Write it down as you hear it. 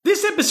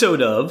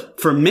episode of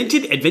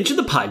Fermented Adventure,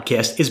 the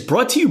podcast, is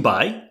brought to you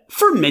by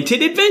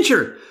Fermented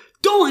Adventure.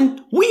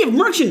 Dawn, we have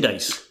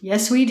merchandise.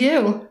 Yes, we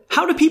do.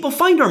 How do people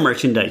find our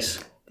merchandise?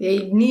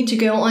 They need to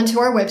go onto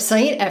our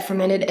website at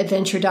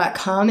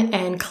fermentedadventure.com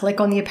and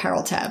click on the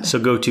apparel tab. So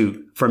go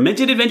to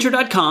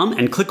fermentedadventure.com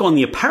and click on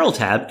the apparel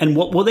tab, and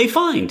what will they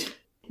find?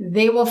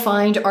 They will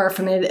find our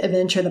Fermented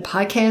Adventure, the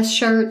podcast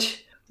shirt.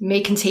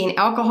 May contain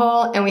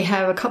alcohol, and we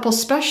have a couple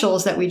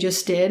specials that we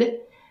just did.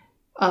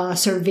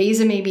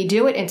 Cerveza Made Me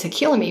Do It and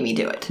Tequila Made Me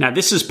Do It. Now,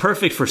 this is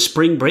perfect for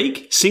spring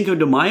break, Cinco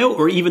de Mayo,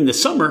 or even the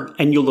summer,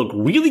 and you'll look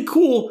really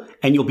cool,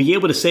 and you'll be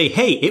able to say,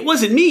 hey, it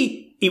wasn't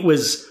me, it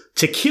was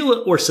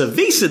tequila or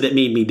cerveza that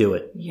made me do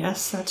it.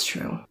 Yes, that's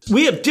true.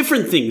 We have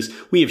different things.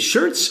 We have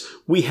shirts,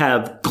 we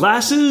have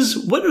glasses.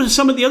 What are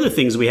some of the other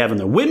things we have in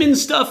there?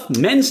 Women's stuff,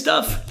 men's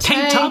stuff,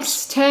 tank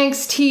tops?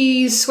 Tanks,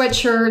 tees,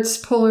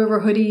 sweatshirts,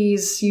 pullover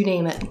hoodies, you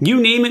name it. You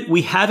name it,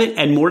 we have it,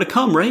 and more to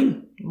come, right?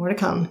 More to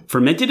come.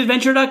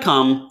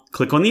 Fermentedadventure.com,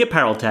 click on the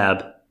apparel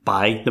tab,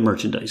 buy the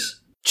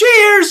merchandise.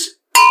 Cheers!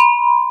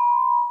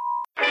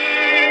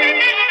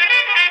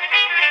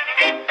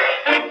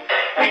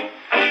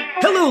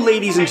 Hello,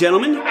 ladies and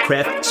gentlemen,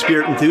 craft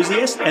spirit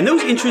enthusiasts, and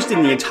those interested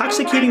in the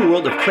intoxicating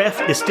world of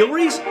craft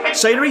distilleries,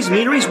 cideries,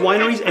 meaderies,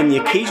 wineries, and the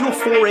occasional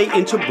foray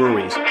into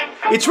breweries.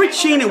 It's Rich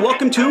Shane, and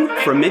welcome to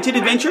Fermented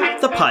Adventure,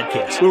 the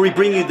podcast, where we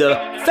bring you the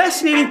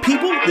fascinating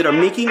people that are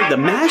making the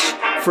mash,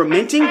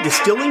 fermenting,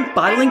 distilling,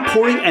 bottling,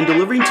 pouring, and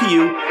delivering to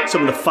you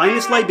some of the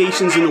finest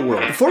libations in the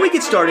world. Before we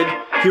get started,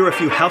 here are a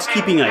few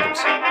housekeeping items.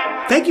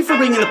 Thank you for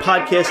bringing the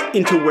podcast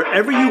into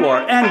wherever you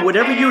are and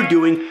whatever you're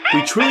doing.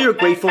 We truly are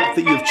grateful that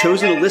you have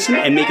chosen to listen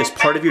and make us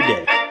part of your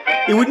day.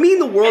 It would mean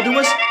the world to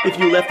us if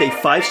you left a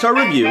 5-star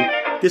review.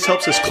 This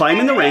helps us climb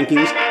in the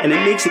rankings, and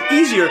it makes it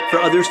easier for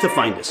others to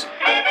find us.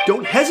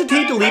 Don't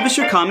hesitate to leave us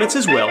your comments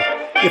as well.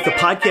 If the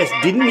podcast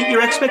didn't meet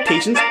your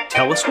expectations,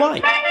 tell us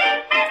why.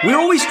 We're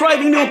always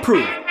striving to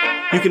improve.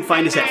 You can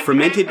find us at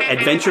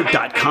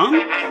fermentedadventure.com.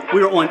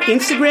 We are on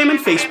Instagram and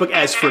Facebook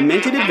as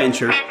Fermented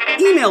Adventure.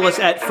 Email us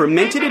at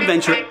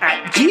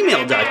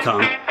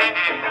fermentedadventure@gmail.com.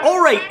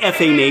 All right,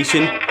 FA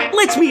Nation,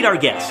 let's meet our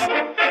guest.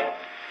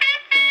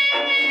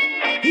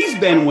 He's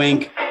Ben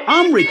Wink.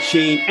 I'm Rich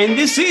Shane, and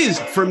this is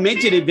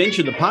Fermented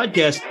Adventure, the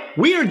podcast.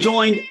 We are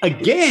joined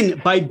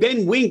again by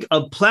Ben Wink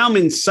of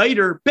Plowman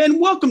Cider. Ben,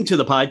 welcome to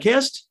the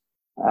podcast.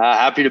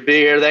 Happy to be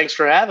here. Thanks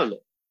for having me.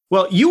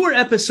 Well, you were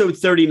episode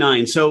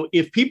 39. So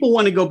if people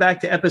want to go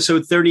back to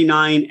episode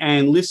 39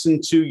 and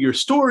listen to your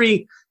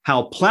story,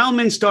 how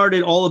Plowman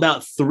started, all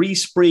about Three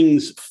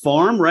Springs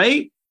Farm,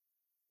 right?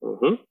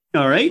 Mm-hmm.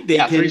 All right.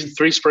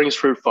 Three Springs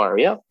Fruit Farm.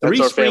 Yeah. That's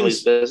our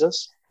family's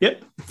business.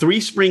 Yep. Three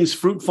Springs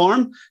Fruit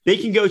Farm. They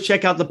can go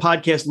check out the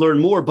podcast, learn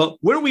more. But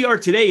where we are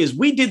today is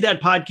we did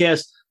that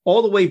podcast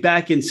all the way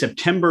back in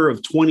September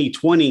of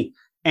 2020.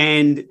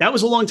 And that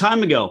was a long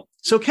time ago.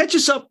 So catch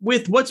us up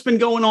with what's been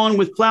going on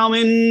with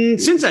Plowman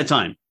since that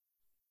time.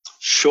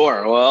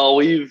 Sure. Well,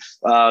 we've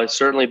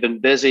certainly been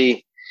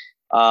busy.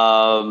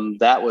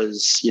 That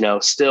was,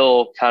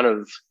 still kind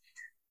of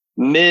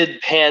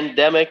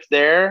mid-pandemic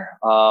there.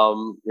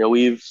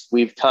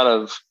 We've kind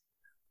of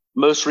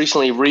most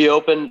recently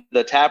reopened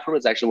the tap room.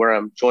 It's actually where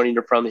I'm joining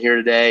you from here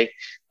today,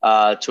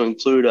 to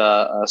include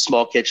a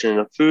small kitchen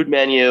and a food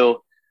menu.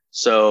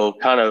 So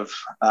kind of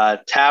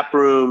tap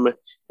room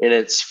in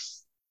its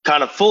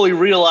kind of fully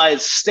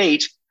realized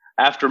state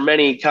after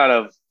many kind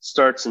of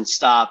starts and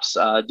stops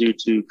due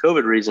to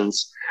COVID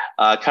reasons,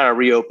 kind of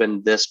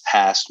reopened this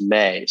past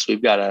May. So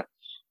we've got a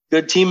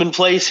good team in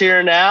place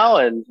here now,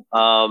 and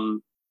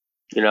a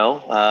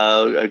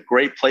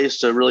great place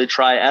to really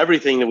try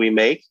everything that we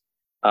make.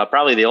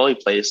 Probably the only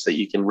place that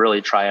you can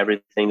really try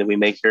everything that we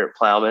make here at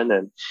Plowman,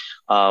 and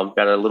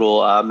got a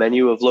little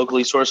menu of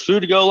locally sourced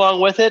food to go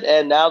along with it.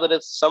 And now that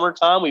it's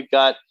summertime, we've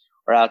got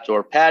our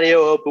outdoor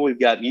patio open. We've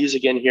got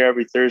music in here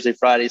every Thursday,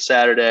 Friday,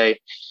 Saturday.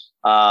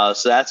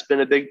 So that's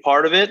been a big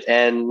part of it.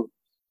 And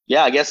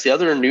yeah, I guess the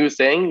other new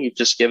thing,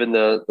 just given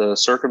the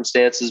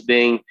circumstances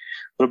being a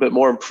little bit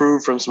more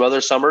improved from some other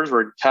summers,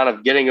 we're kind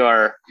of getting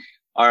our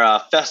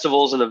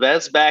festivals and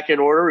events back in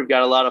order. We've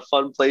got a lot of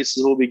fun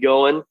places we'll be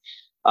going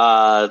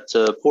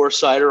to pour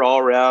cider all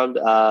around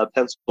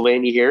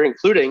Pennsylvania here,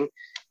 including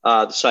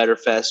the Cider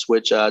Fest,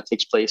 which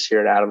takes place here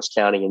in Adams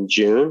County in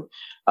June.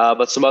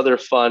 But some other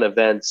fun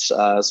events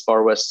as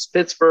far west as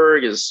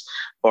Pittsburgh, as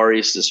far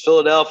east as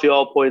Philadelphia,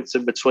 all points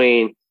in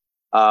between.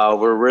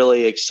 We're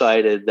really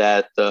excited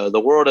that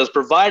the world has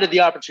provided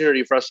the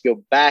opportunity for us to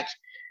go back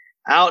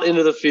out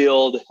into the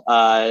field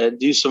and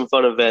do some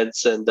fun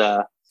events, and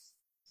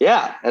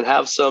and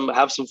have some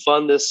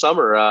fun this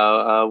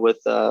summer with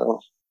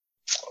all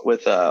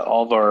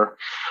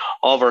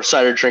of our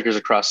cider drinkers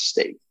across the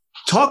state.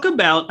 Talk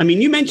about,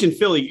 you mentioned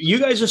Philly. You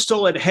guys are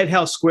still at Head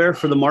House Square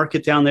for the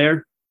market down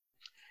there?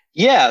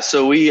 Yeah,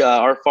 so we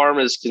our farm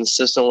is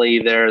consistently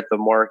there at the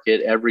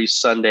market every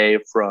Sunday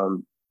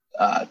from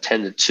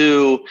 10 to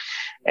 2,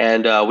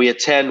 and we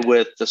attend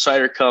with the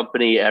cider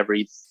company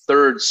every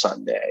third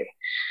Sunday.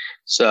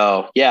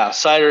 So yeah,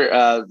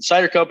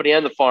 cider company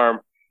and the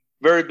farm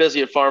very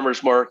busy at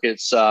farmers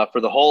markets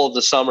for the whole of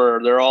the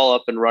summer. They're all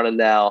up and running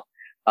now.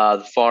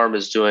 The farm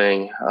is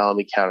doing, let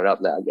me count it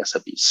up now. I guess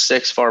that'd be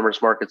 6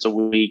 farmers markets a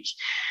week.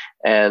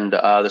 And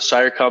the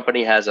cider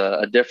company has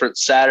a different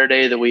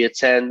Saturday that we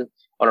attend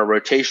on a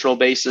rotational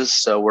basis.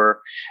 So we're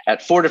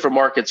at 4 different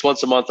markets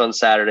once a month on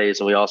Saturdays.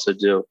 And we also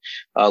do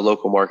a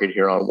local market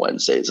here on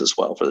Wednesdays as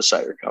well for the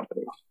cider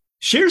company.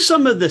 Share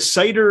some of the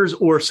ciders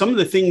or some of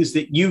the things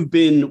that you've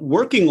been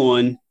working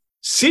on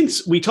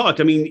since we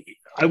talked. I mean,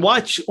 I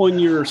watch on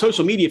your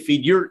social media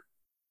feed, you're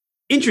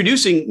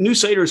introducing new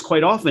ciders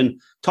quite often.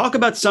 Talk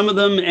about some of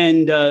them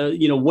and,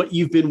 what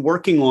you've been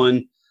working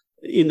on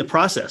in the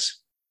process.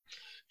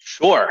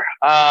 Sure.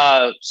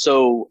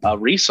 So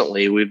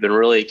recently we've been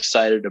really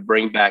excited to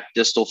bring back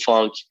Distil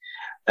Funk.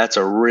 That's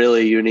a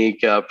really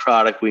unique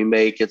product we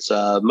make. It's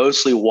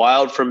mostly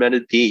wild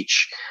fermented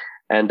peach.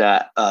 And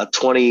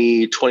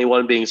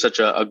 2021 being such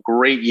a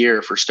great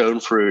year for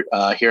stone fruit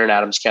here in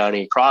Adams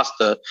County, across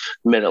the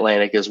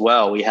Mid-Atlantic as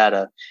well. We had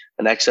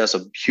an excess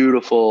of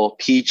beautiful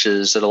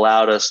peaches that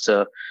allowed us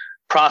to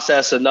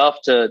process enough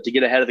to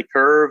get ahead of the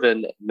curve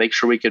and make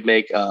sure we could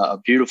make a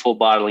beautiful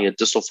bottling of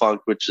Distil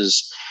Funk, which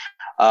is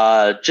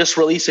just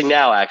releasing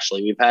now.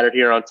 Actually, we've had it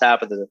here on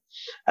tap at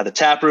the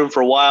tap room for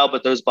a while,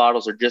 but those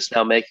bottles are just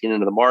now making it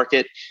into the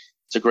market.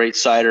 It's a great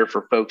cider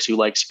for folks who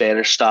like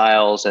Spanish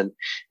styles and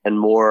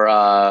more,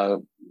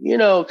 kind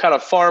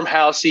of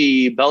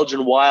farmhousey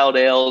Belgian wild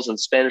ales and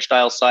Spanish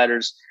style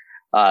ciders.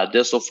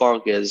 Distil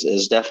Funk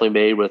is definitely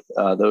made with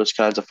those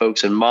kinds of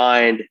folks in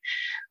mind.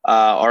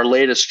 Our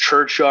latest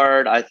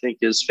Churchyard, I think,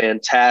 is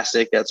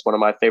fantastic. That's one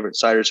of my favorite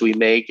ciders we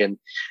make, and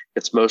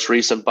its most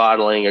recent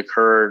bottling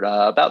occurred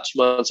about 2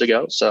 months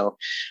ago. So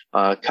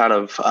kind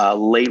of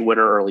late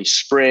winter, early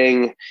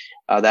spring.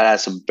 That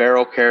has some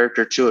barrel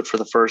character to it for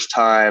the first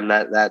time.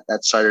 That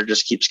cider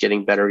just keeps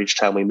getting better each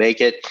time we make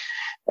it.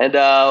 And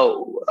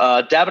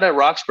Dabonet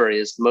Roxbury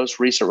is the most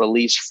recent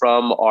release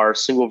from our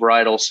single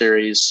varietal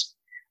series.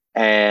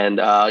 And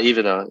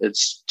even though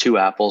it's 2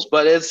 apples,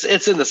 but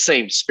it's in the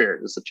same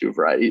spirit as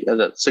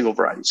the single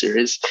variety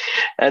series.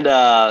 And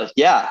a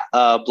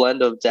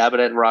blend of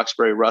Dabonet and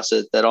Roxbury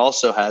Russet that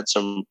also had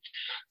some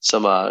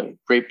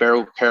great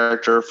barrel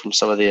character from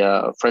some of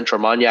the French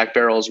Armagnac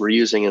barrels we're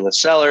using in the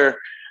cellar.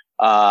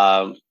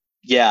 I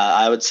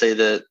would say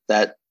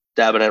that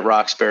Dabonet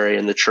Roxbury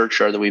and the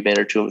Churchyard that we made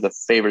are 2 of the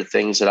favorite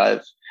things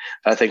that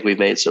I think we've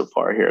made so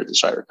far here at the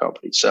cider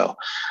company. So,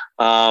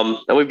 and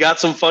we've got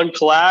some fun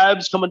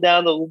collabs coming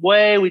down the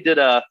way. We did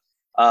a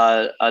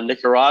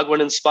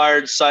Nicaraguan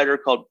inspired cider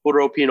called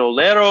Puro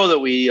Pinolero that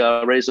we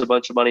raised a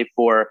bunch of money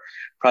for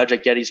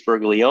Project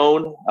Gettysburg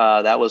Leon.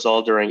 That was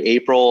all during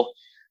April.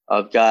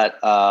 I've got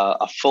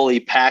a fully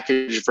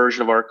packaged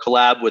version of our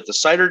collab with the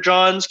Cider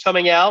Johns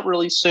coming out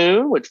really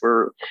soon, which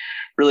we're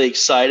really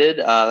excited.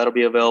 That'll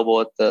be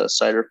available at the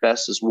Cider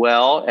Fest as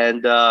well.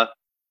 And a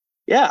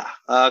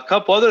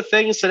couple other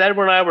things that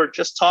Edward and I were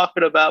just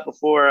talking about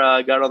before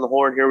I got on the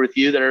horn here with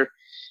you that are,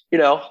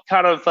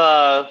 kind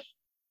of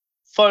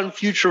fun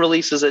future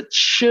releases that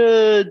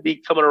should be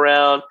coming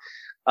around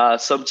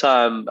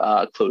sometime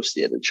close to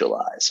the end of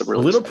July. A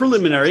little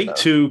preliminary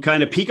to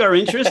kind of pique our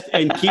interest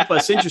and keep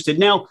us interested.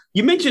 Now,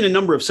 you mentioned a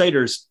number of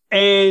ciders,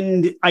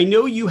 and I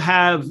know you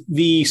have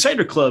the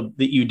cider club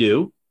that you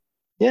do.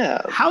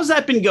 Yeah. How's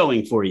that been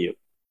going for you?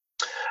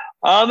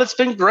 It's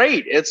been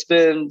great. It's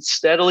been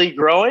steadily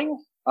growing.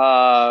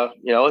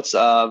 It's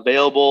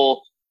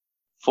available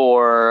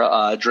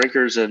for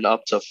drinkers in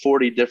up to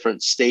 40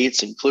 different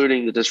states,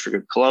 including the District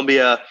of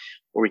Columbia,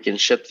 where we can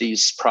ship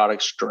these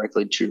products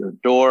directly to your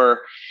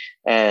door.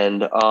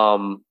 And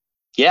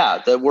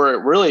that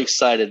we're really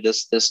excited.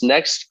 This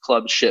next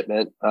club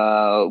shipment,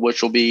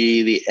 which will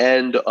be the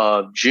end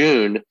of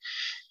June,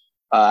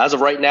 as of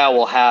right now,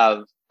 we'll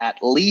have at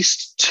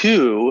least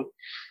 2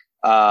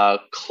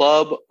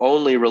 club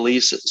only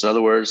releases. In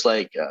other words,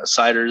 like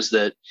ciders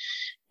that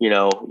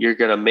you're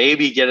going to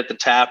maybe get at the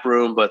tap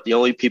room, but the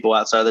only people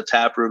outside the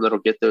tap room that'll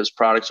get those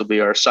products will be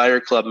our cider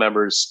club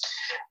members.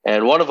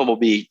 And one of them will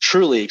be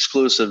truly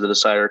exclusive to the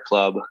cider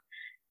club.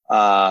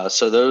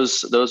 So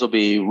those will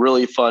be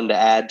really fun to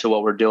add to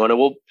what we're doing. And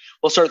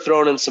we'll start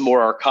throwing in some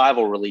more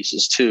archival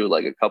releases too,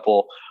 like a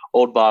couple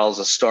old bottles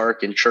of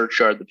Stark and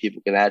Churchyard that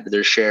people can add to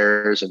their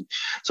shares. And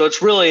so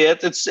it's really,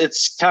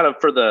 it's kind of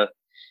for the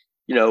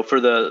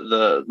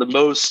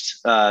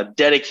most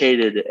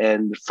dedicated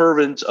and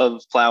fervent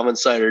of Plowman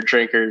cider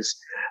drinkers.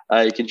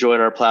 You can join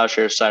our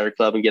Plowshare Cider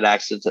Club and get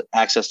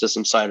access to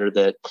some cider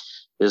that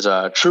is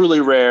truly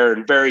rare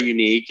and very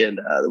unique. And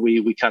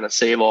we kind of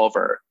save all of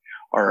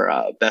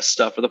our best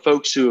stuff for the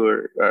folks who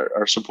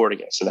are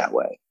supporting us in that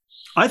way.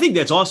 I think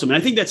that's awesome. And I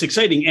think that's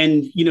exciting.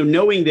 And,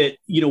 knowing that,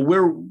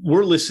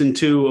 we're listened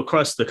to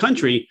across the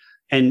country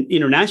and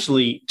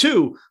internationally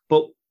too,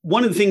 but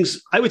one of the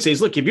things I would say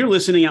is, look, if you're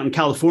listening out in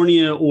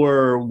California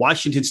or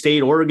Washington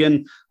State,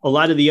 Oregon, a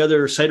lot of the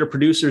other cider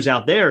producers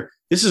out there,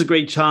 this is a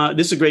great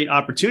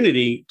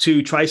opportunity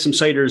to try some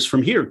ciders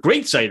from here.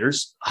 Great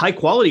ciders, high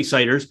quality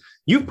ciders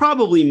you've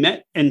probably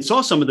met and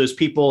saw some of those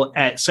people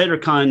at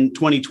CiderCon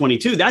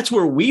 2022. That's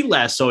where we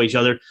last saw each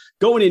other,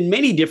 going in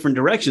many different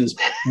directions.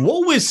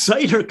 What was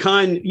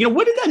CiderCon?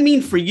 What did that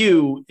mean for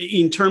you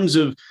in terms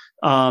of,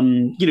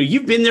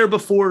 you've been there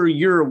before,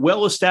 you're a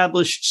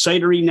well-established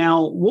cidery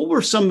now. What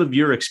were some of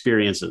your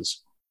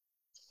experiences?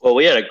 Well,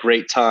 we had a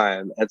great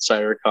time at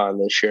CiderCon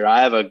this year.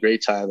 I have a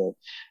great time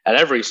at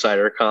every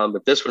CiderCon,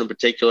 but this one in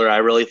particular, I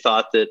really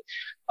thought that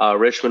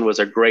Richmond was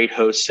a great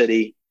host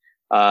city.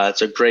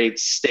 It's a great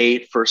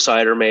state for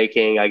cider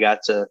making. I got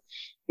to,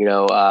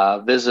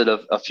 visit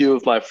a few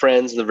of my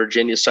friends in the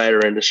Virginia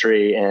cider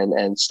industry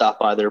and stop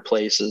by their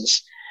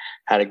places.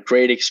 Had a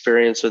great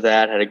experience with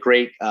that. Had a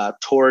great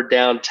tour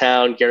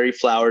downtown. Gary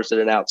Flowers did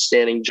an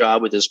outstanding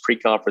job with his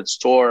pre-conference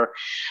tour.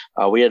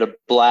 We had a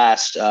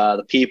blast.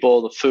 The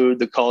people, the food,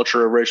 the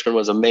culture of Richmond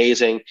was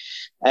amazing.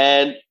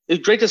 And it was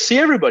great to see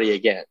everybody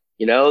again.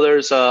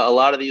 There's a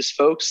lot of these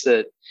folks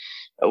that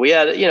we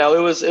had,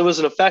 it was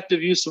an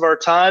effective use of our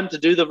time to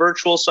do the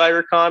virtual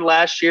CiderCon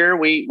last year.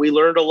 We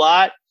learned a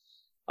lot,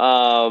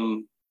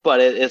 but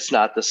it's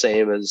not the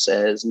same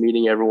as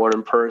meeting everyone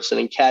in person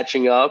and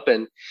catching up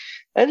and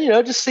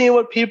just seeing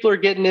what people are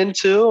getting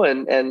into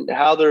and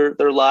how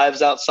their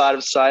lives outside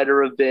of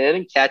cider have been,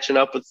 and catching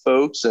up with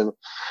folks, and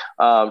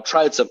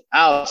tried some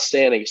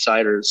outstanding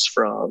ciders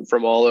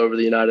from all over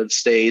the United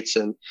States.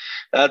 And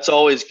that's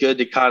always good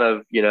to kind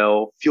of,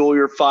 fuel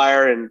your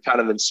fire and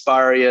kind of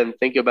inspire you and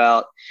think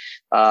about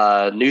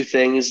new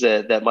things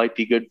that might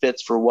be good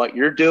fits for what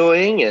you're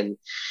doing. And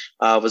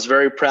was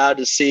very proud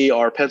to see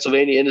our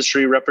Pennsylvania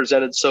industry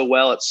represented so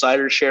well at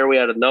Cider Share. We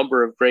had a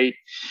number of great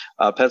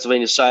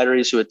Pennsylvania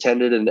cideries who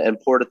attended and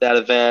poured at that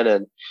event.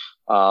 And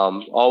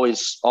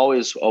always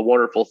a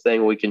wonderful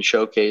thing. We can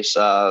showcase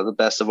the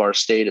best of our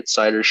state at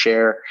Cider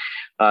Share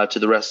to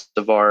the rest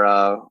of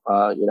our,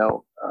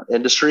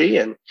 industry.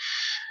 And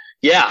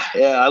yeah,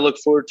 I look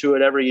forward to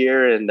it every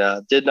year,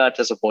 and did not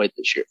disappoint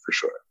this year for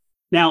sure.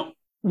 Now,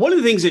 one of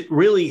the things that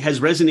really has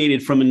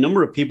resonated from a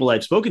number of people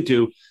I've spoken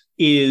to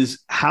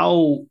is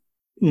how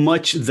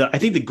much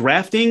the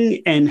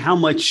grafting and how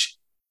much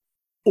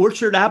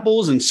orchard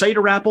apples and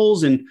cider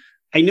apples. And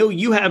I know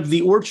you have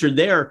the orchard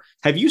there.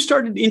 Have you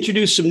started to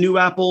introduce some new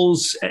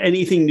apples,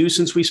 anything new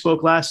since we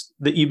spoke last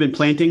that you've been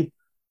planting?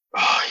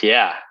 Oh,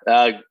 yeah.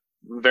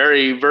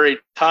 Very, very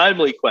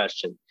timely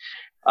question.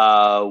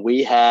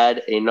 We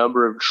had a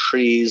number of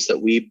trees that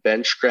we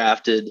bench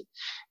grafted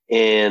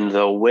in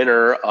the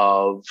winter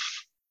of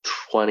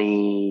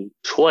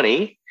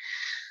 2020.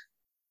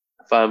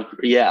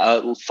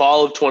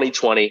 Fall of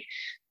 2020.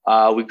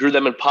 We grew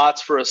them in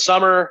pots for a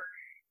summer,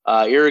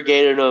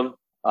 irrigated them.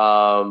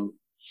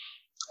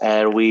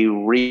 And we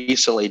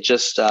recently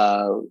just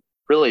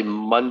really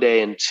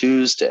Monday and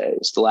Tuesday,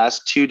 it's the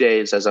last 2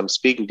 days as I'm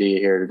speaking to you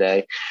here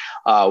today,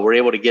 we're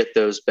able to get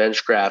those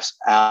bench grafts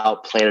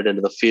out, planted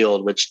into the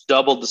field, which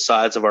doubled the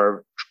size of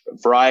our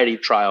variety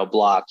trial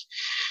block.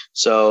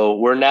 So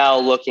we're now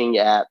looking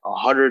at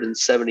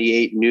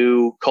 178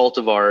 new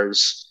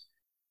cultivars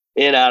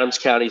in Adams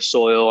County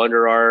soil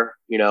under our,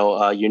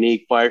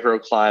 unique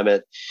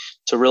microclimate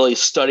to really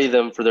study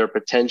them for their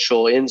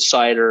potential in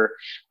cider,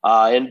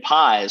 in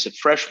pies at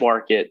fresh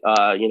market,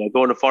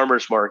 going to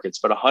farmers markets,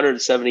 but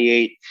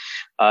 178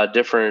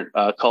 different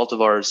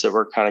cultivars that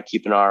we're kind of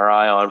keeping our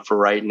eye on for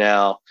right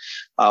now.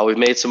 We've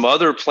made some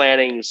other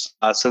plantings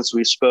since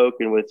we've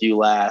spoken with you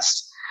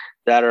last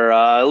that are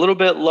a little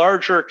bit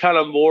larger, kind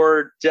of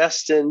more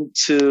destined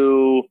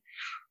to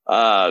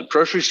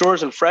grocery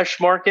stores and fresh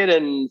market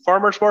and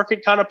farmers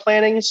market kind of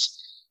plantings.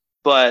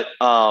 But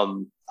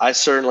I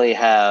certainly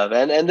have.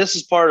 And this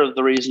is part of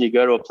the reason you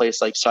go to a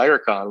place like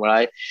CiderCon. When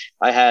I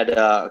had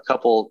a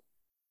couple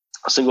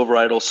single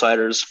varietal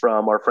ciders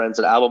from our friends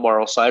at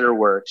Albemarle Cider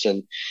Works,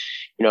 and,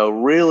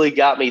 really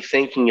got me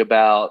thinking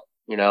about,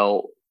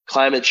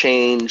 climate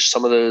change,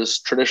 some of those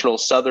traditional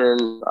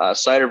Southern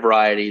cider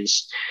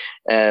varieties,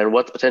 and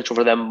what the potential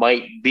for them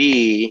might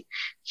be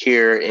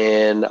here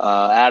in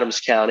Adams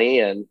County.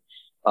 And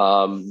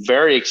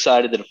very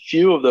excited that a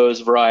few of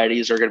those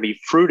varieties are going to be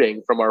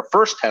fruiting from our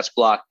first test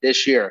block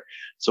this year.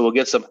 So we'll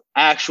get some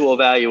actual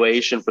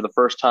evaluation for the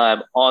first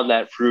time on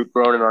that fruit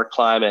grown in our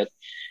climate.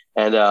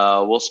 And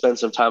we'll spend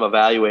some time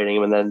evaluating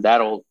them. And then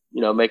that'll,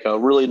 make a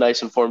really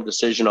nice informed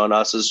decision on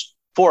us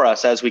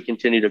as we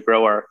continue to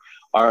grow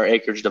our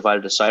acreage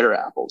divided to cider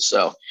apples.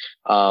 So,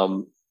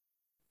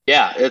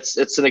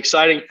 it's an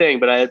exciting thing,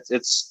 but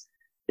it's,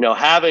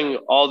 having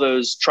all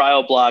those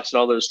trial blocks and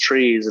all those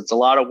trees, it's a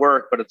lot of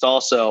work, but it's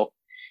also,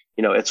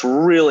 it's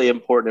really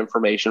important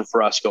information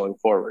for us going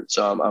forward.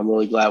 So I'm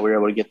really glad we were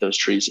able to get those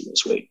trees in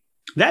this week.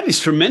 That is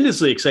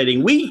tremendously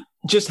exciting. We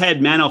just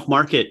had Manoff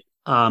Market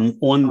on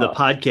the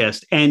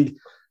podcast. And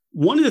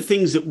one of the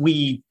things that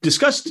we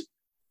discussed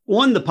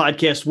on the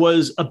podcast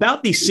was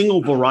about these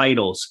single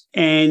varietals.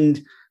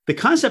 And the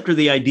concept or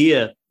the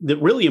idea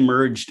that really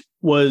emerged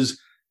was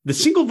the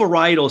single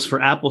varietals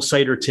for apple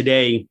cider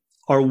today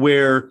are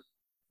where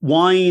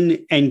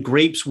wine and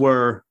grapes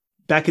were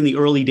back in the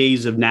early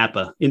days of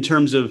Napa, in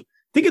terms of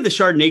think of the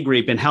Chardonnay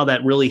grape and how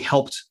that really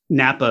helped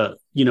Napa,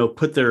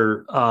 put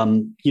their,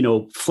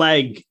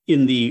 flag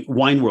in the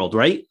wine world,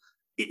 right?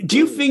 Do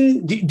you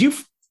think, do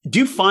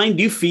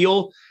you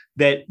feel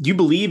that, do you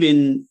believe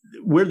in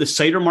where the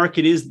cider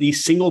market is,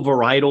 these single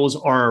varietals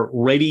are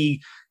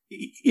already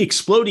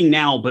exploding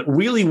now, but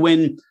really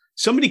when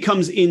somebody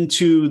comes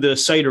into the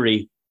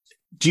cidery,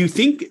 do you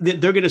think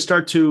that they're going to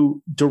start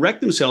to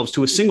direct themselves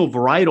to a single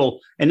varietal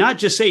and not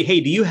just say, hey,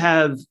 do you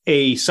have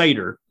a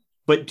cider,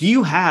 but do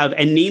you have,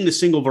 and name the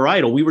single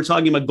varietal? We were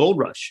talking about Gold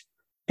Rush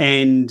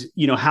and,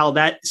 how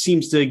that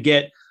seems to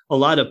get a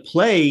lot of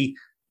play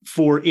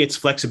for its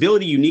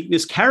flexibility,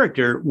 uniqueness,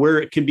 character, where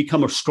it can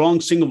become a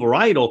strong single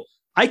varietal.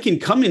 I can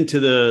come into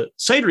the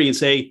cidery and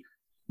say,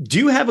 do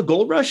you have a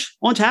Gold Rush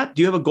on tap?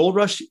 Do you have a Gold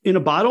Rush in a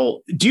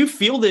bottle? Do you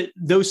feel that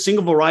those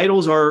single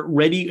varietals are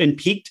ready and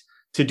peaked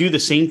to do the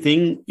same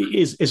thing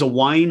as a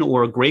wine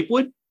or a grape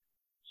would?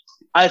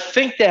 I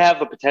think they have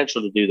the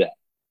potential to do that.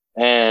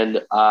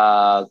 And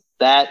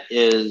that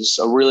is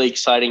a really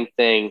exciting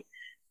thing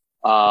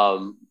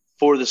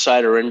for the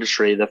cider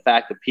industry. The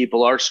fact that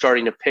people are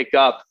starting to pick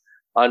up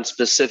on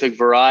specific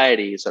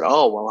varieties and,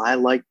 oh, well, I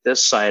like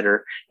this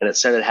cider and it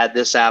said it had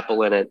this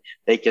apple in it.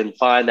 They can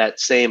find that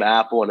same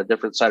apple in a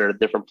different cider at a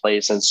different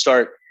place and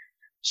start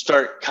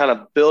kind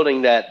of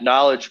building that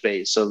knowledge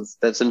base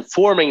that's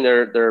informing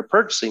their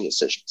purchasing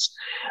decisions.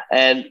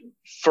 And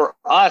for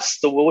us,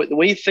 the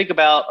way you think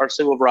about our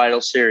single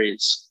varietal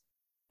series,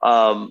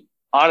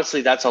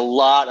 honestly, that's a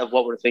lot of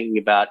what we're thinking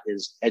about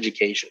is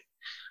education.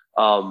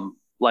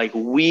 Like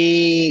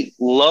we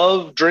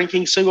love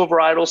drinking single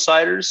varietal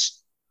ciders,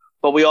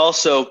 but we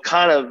also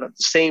kind of at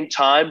the same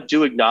time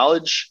do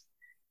acknowledge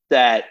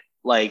that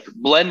like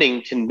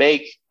blending can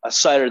make a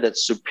cider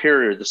that's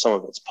superior to some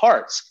of its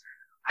parts.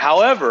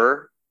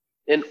 However,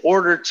 in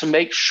order to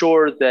make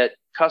sure that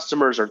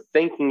customers are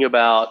thinking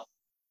about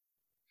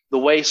the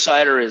way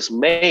cider is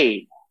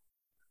made,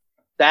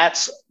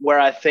 that's where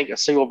I think a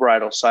single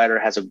varietal cider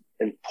has an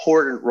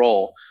important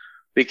role,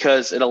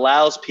 because it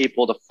allows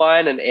people to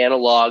find an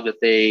analog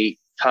that they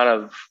kind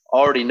of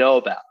already know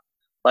about,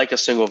 like a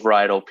single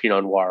varietal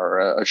Pinot Noir or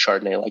a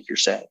Chardonnay, like you're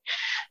saying.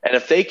 And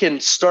if they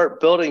can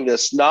start building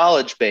this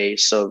knowledge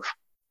base of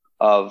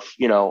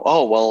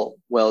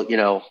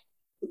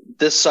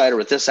this cider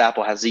with this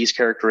apple has these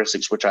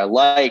characteristics, which I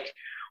like,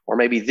 or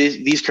maybe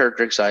these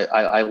characteristics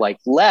I like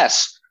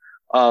less.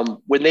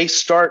 When they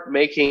start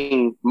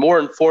making more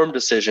informed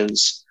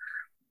decisions,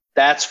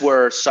 that's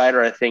where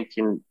cider, I think,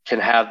 can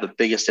have the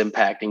biggest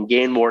impact and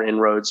gain more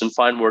inroads and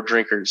find more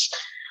drinkers.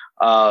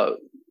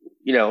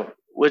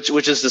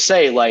 Which is to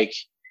say, like,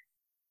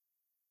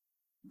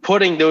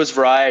 putting those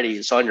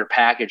varieties on your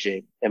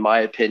packaging, in my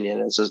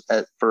opinion,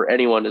 for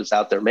anyone who's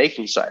out there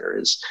making cider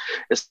is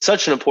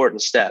such an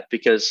important step,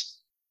 because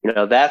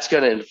that's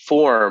going to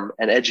inform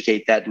and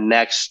educate that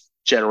next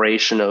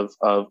generation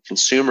of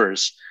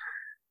consumers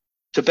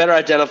to better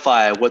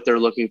identify what they're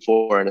looking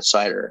for in a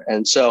cider.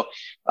 And so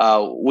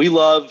we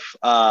love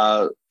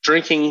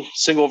drinking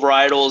single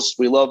varietals.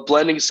 We love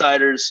blending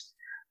ciders,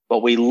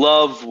 but we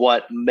love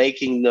what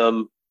making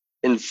them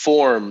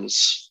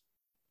informs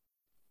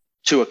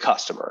to a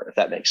customer, if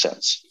that makes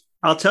sense.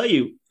 I'll tell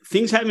you,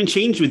 things haven't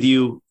changed with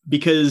you,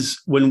 because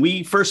when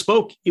we first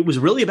spoke, it was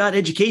really about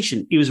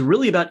education. It was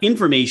really about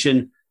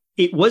information.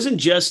 It wasn't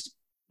just,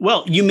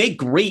 well, you make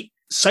great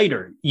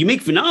cider, you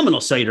make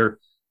phenomenal cider,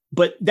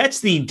 but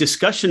that's the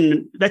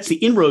discussion. That's the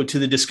inroad to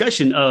the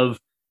discussion of,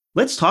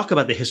 let's talk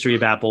about the history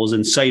of apples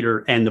and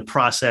cider and the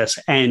process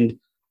and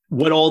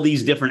what all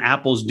these different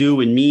apples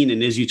do and mean.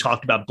 And as you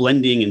talked about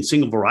blending and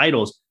single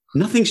varietals,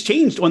 nothing's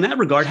changed on that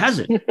regard, has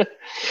it?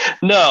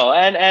 No.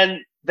 And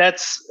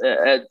that's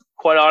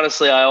quite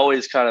honestly, I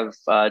always kind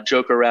of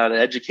joke around.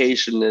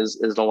 Education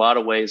is in a lot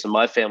of ways in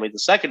my family, the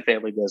second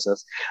family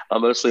business,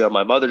 mostly on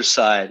my mother's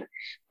side.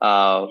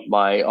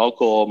 My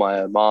uncle,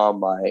 my mom,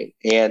 my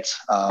aunt,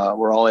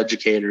 we're all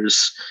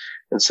educators.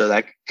 And so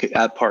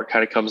that part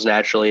kind of comes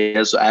naturally,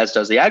 as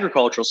does the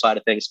agricultural side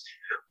of things.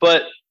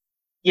 But,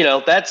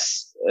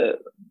 that's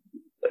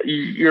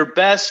your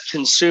best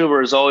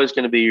consumer is always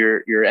going to be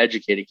your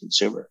educated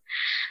consumer.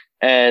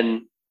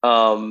 And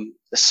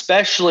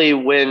especially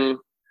when,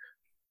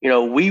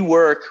 we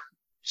work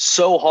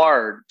so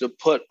hard to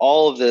put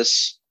all of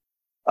this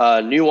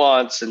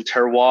nuance and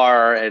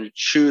terroir and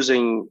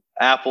choosing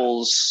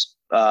apples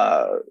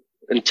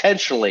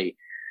intentionally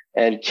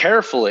and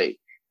carefully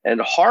and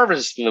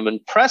harvesting them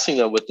and pressing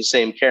them with the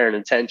same care and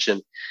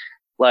intention.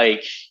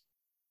 Like,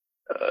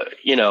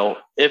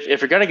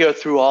 if you're going to go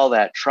through all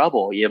that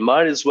trouble, you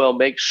might as well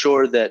make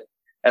sure that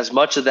as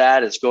much of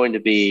that is going to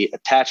be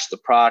attached to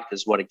the product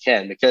as what it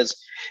can. Because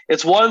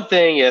it's one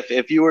thing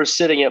if you were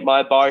sitting at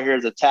my bar here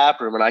at the tap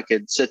room and I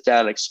could sit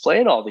down and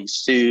explain all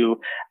these to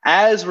you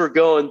as we're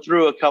going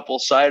through a couple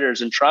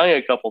ciders and trying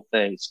a couple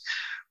things.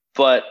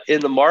 But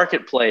in the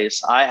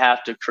marketplace, I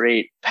have to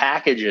create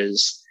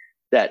packages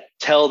that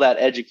tell that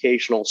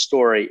educational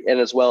story in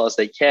as well as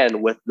they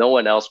can with no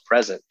one else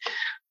present.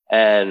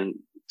 And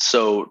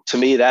So to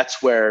me,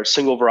 that's where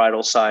single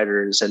varietal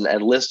ciders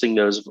and listing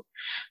those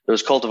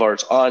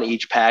cultivars on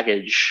each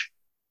package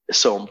is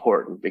so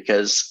important,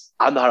 because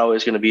I'm not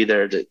always going to be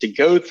there to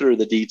go through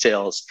the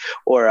details,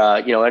 or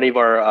any of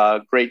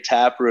our great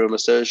tap room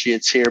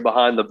associates here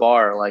behind the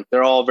bar. Like,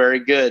 they're all very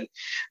good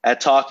at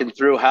talking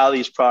through how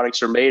these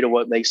products are made and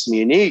what makes them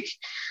unique.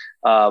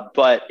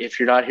 But if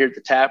you're not here at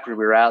the tap room,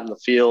 you're out in the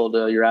field,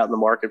 you're out in the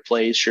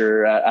marketplace,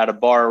 you're at a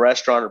bar or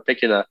restaurant, or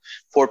picking a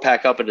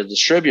 4-pack up at a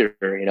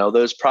distributor.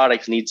 Those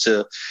products need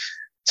to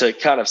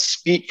kind of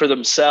speak for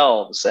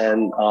themselves.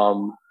 And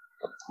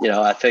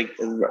I think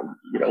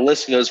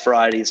listing those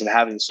varieties and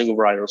having single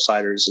varietal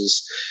ciders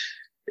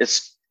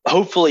it's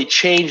hopefully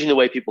changing the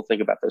way people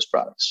think about those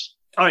products.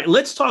 All right,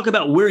 let's talk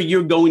about where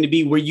you're going to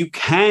be, where you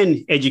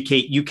can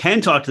educate, you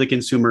can talk to the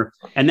consumer,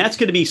 and that's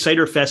going to be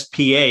Cider Fest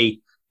PA.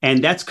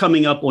 And that's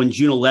coming up on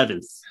June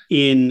 11th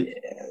in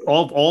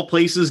all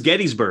places,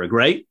 Gettysburg,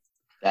 right?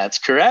 That's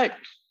correct.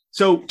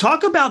 So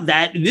talk about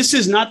that. This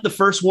is not the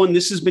first one.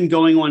 This has been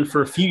going on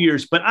for a few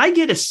years, but I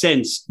get a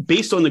sense,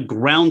 based on the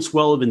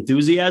groundswell of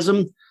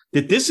enthusiasm,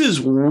 that this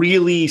is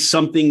really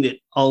something that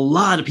a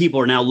lot of people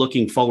are now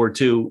looking forward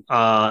to.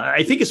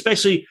 I think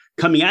especially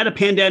coming out of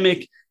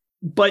pandemic,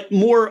 but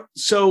more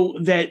so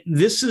that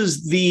this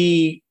is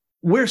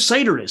where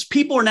cider is.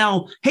 People are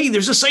now, hey,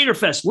 there's a Cider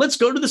Fest. Let's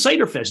go to the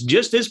Cider Fest,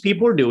 just as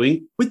people are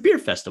doing with beer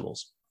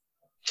festivals.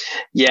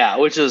 Yeah,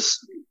 which is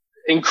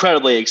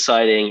incredibly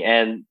exciting.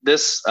 And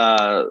this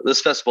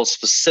festival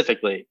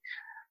specifically,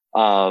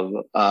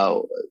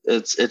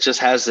 it just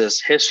has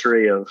this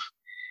history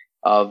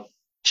of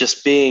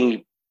just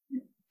being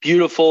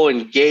beautiful,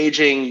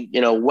 engaging,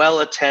 well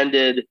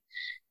attended.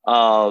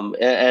 And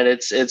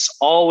it's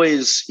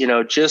always,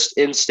 just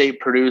in-state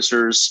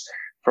producers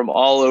from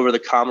all over the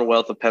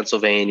Commonwealth of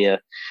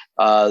Pennsylvania.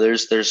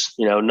 There's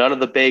none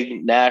of the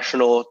big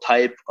national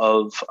type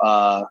of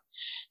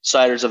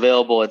ciders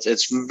available.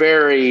 It's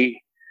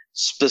very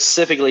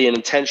specifically and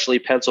intentionally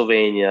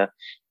Pennsylvania,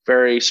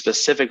 very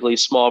specifically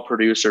small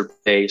producer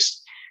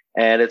based.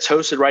 And it's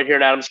hosted right here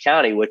in Adams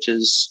County, which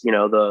is,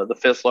 the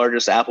 5th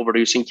largest apple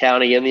producing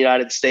county in the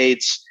United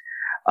States,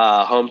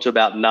 home to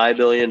about 9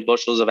 billion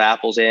bushels of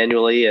apples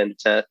annually. And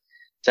to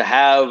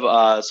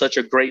have such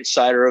a great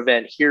cider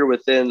event here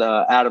within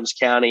Adams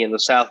County in the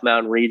South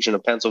Mountain region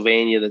of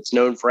Pennsylvania that's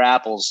known for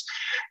apples,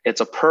 it's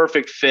a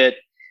perfect fit.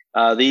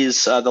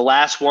 The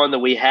last one that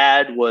we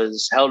had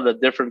was held at a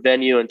different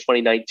venue in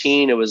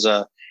 2019. It was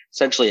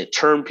essentially a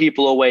turn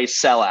people away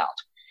sellout.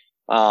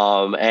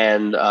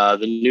 And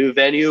the new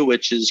venue,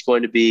 which is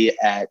going to be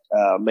at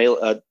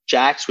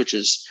Jack's, which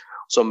is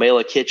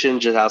Mela Kitchen,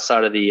 just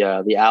outside of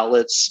the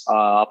outlets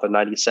up at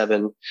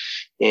 97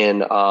 in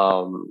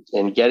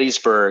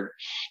Gettysburg.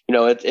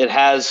 It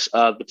has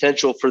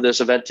potential for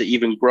this event to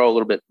even grow a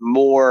little bit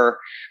more.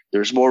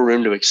 There's more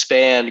room to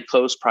expand,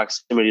 close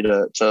proximity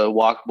to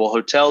walkable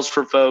hotels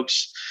for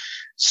folks.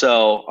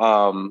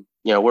 So,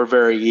 we're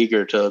very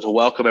eager to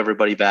welcome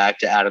everybody back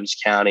to Adams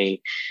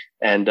County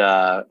and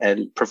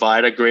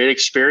provide a great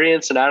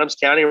experience in Adams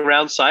County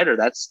around cider.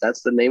 That's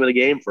the name of the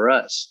game for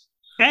us.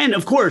 And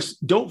of course,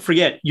 don't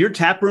forget, your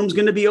tap room's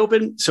going to be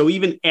open. So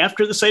even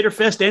after the Cider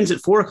Fest ends at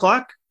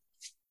 4:00,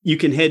 you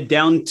can head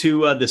down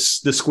to the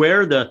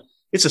square.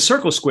 It's a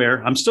circle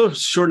square. I'm still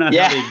sure not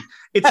how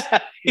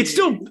it's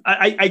still,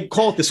 I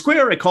call it the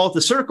square. I call it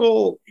the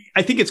circle.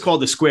 I think it's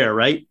called the square,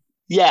 right?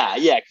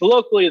 Yeah.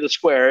 Colloquially, the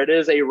square. It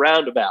is a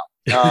roundabout,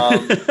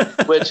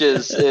 which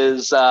is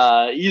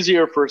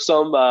easier for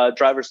some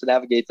drivers to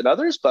navigate than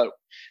others, but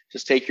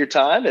just take your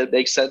time. It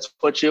makes sense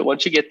once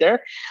you get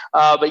there.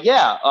 But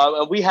yeah,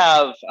 we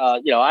have,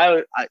 I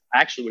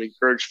actually would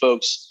encourage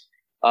folks,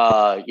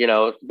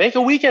 make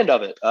a weekend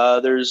of it.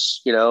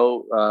 There's,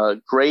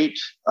 great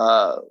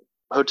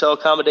hotel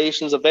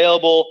accommodations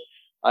available.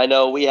 I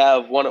know we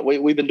have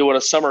we've been doing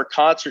a summer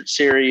concert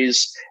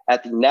series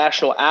at the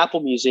National Apple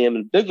Museum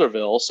in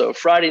Biglerville. So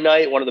Friday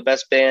night, one of the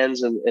best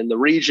bands in the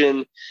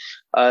region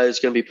is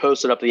going to be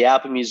posted up at the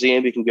Apple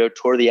Museum. You can go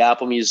tour the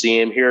Apple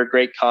Museum, hear a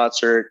great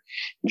concert,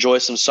 enjoy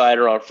some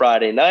cider on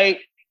Friday night,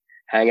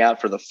 hang out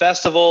for the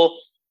festival.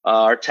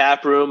 Our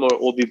tap room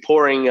will be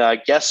pouring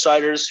guest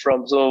ciders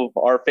from some of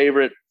our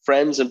favorite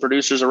friends and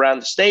producers around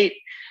the state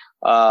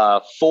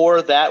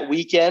for that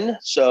weekend.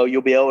 So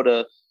you'll be able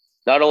to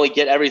not only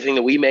get everything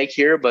that we make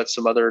here, but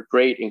some other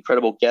great,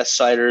 incredible guest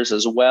ciders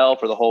as well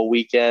for the whole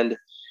weekend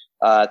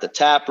at the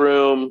tap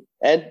room.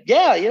 And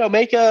yeah,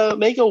 make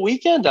a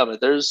weekend of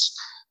it. There's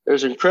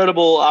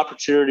incredible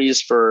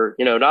opportunities for,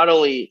 not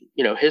only,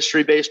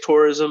 history-based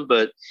tourism,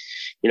 but,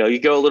 you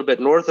go a little bit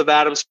north of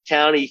Adams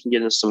County, you can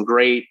get into some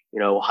great,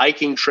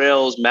 hiking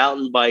trails,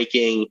 mountain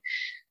biking,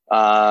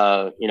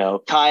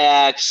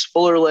 kayaks,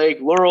 Fuller Lake,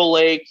 Laurel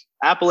Lake,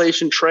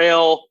 Appalachian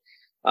Trail.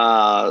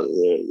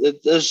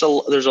 There's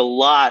a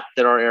lot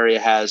that our area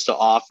has to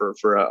offer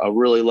for a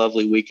really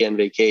lovely weekend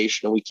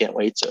vacation, and we can't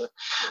wait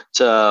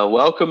to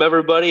welcome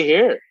everybody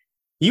here.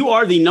 You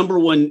are the number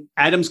one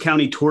Adams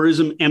County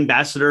tourism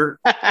ambassador.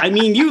 I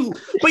mean, you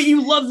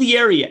love the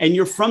area and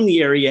you're from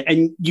the area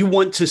and you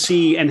want to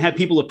see and have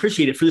people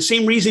appreciate it for the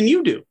same reason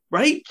you do,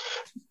 right?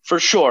 For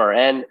sure.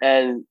 And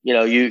you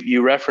know,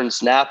 you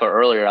referenced Napa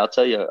earlier. I'll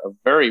tell you a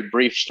very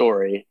brief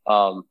story.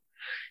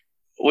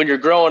 When you're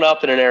growing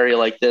up in an area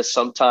like this,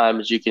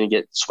 sometimes you can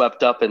get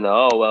swept up in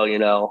you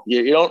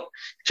don't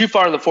too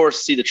far in the forest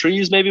to see the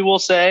trees, maybe we'll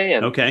say.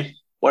 And okay.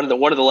 One of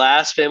the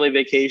last family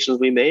vacations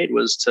we made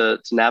was to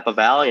Napa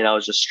Valley, and I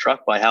was just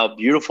struck by how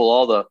beautiful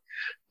all the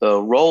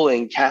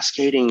rolling,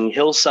 cascading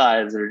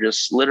hillsides that are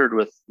just littered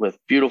with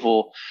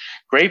beautiful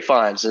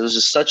grapevines. It was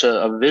just such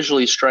a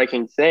visually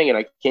striking thing. And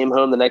I came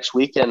home the next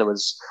weekend and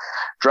was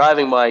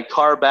driving my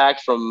car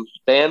back from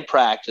band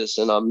practice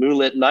and on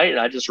moonlit night, and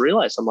I just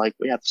realized, I'm like,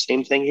 we have the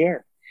same thing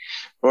here.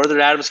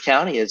 Northern Adams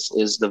County is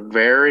the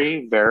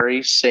very,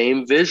 very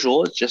same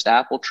visual. It's just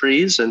apple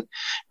trees and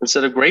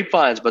instead of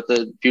grapevines, but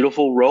the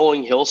beautiful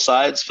rolling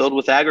hillsides filled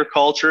with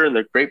agriculture and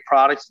the great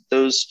products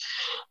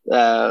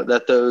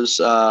that those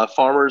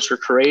farmers are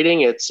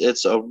creating.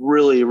 It's a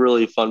really,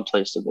 really fun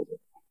place to visit.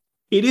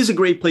 It is a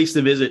great place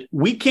to visit.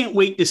 We can't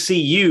wait to see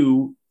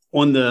you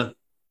on the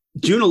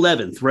June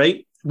 11th,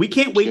 right? We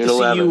can't wait to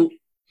see you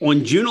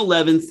on June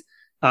 11th.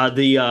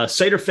 The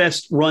Cider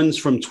Fest runs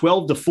from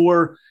 12 to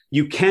 4.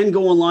 You can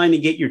go online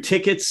and get your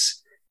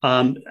tickets.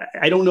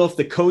 I don't know if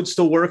the code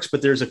still works,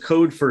 but there's a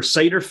code for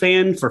Cider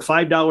Fan for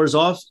 $5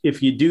 off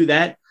if you do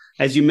that.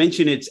 As you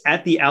mentioned, it's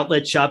at the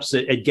outlet shops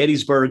at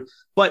Gettysburg.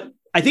 But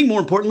I think more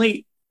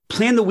importantly,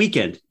 plan the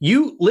weekend.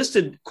 You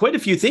listed quite a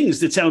few things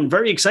that sound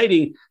very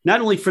exciting,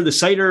 not only for the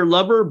cider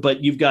lover,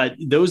 but you've got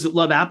those that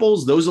love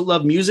apples, those that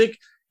love music.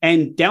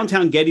 And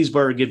downtown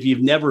Gettysburg, if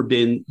you've never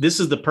been, this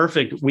is the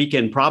perfect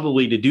weekend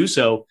probably to do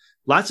so.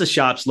 Lots of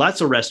shops, lots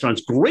of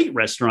restaurants, great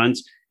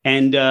restaurants.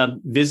 And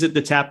visit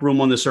the tap room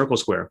on the Circle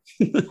Square.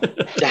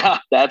 Yeah,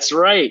 that's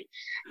right.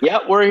 Yeah,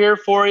 we're here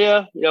for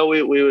you. You know,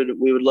 we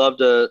would love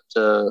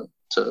to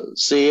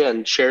see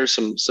and share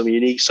some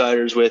unique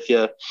ciders with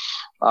you.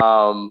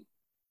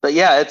 But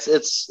yeah,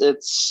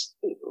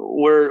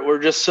 we're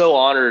just so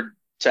honored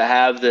to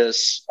have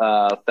this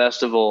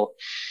festival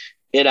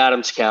in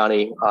Adams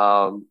County.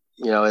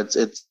 You know,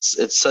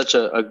 it's such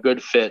a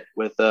good fit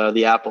with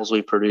the apples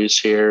we produce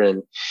here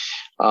and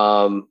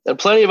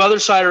plenty of other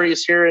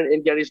cideries here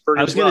in Gettysburg.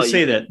 I was going to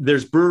say that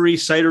there's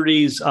breweries,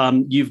 cideries.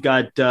 You've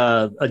got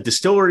a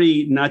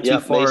distillery not too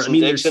far.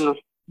 Mason-Dixon.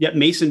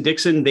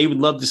 Mason-Dixon. They would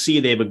love to see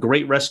you. They have a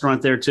great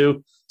restaurant there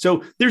too.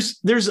 So there's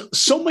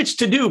so much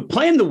to do.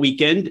 Plan the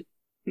weekend.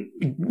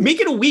 Make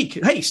it a week.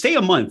 Hey, stay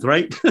a month,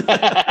 right?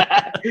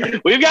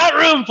 We've got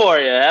room for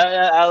you.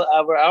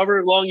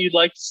 However long you'd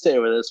like to stay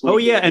with us. Oh,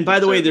 yeah. And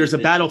by the way, there's a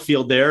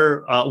battlefield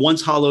there,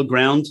 once hollow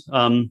ground,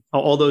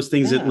 all those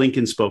things that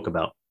Lincoln spoke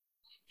about.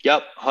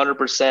 Yep,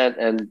 100%.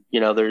 And, you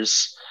know,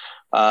 there's,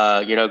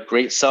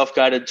 great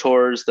self-guided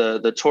tours.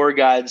 The tour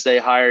guides they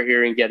hire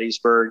here in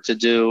Gettysburg to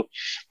do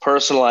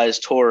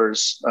personalized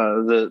tours.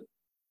 The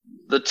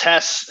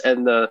tests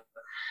and the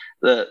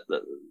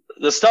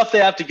stuff they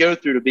have to go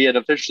through to be an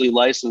officially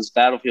licensed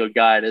battlefield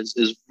guide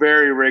is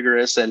very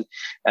rigorous, and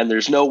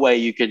there's no way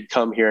you could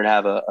come here and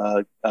have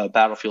a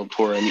battlefield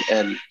tour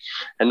and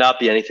not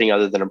be anything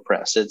other than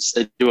impressed.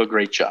 They do a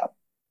great job.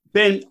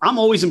 Ben, I'm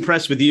always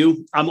impressed with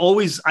you. I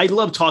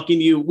love talking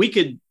to you. We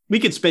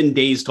could spend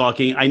days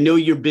talking. I know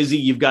you're busy.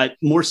 You've got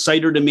more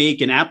cider to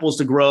make and apples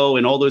to grow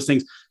and all those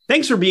things.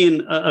 Thanks for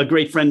being a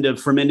great friend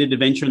of Fermented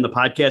Adventure in the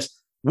podcast.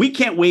 We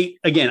can't wait.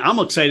 Again, I'm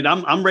excited.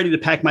 I'm ready to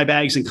pack my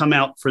bags and come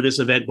out for this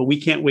event, but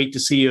we can't wait to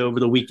see you over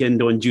the weekend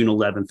on June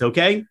 11th.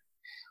 Okay.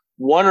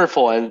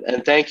 Wonderful.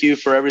 And thank you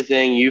for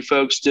everything you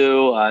folks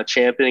do,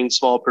 championing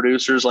small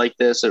producers like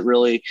this. It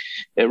really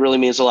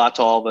means a lot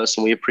to all of us,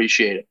 and we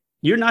appreciate it.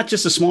 You're not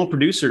just a small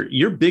producer.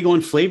 You're big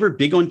on flavor,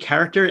 big on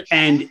character,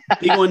 and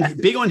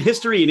big on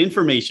history and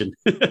information.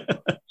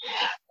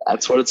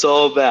 That's what it's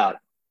all about.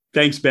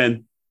 Thanks,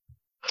 Ben.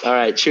 All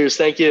right. Cheers.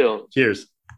 Thank you. Cheers.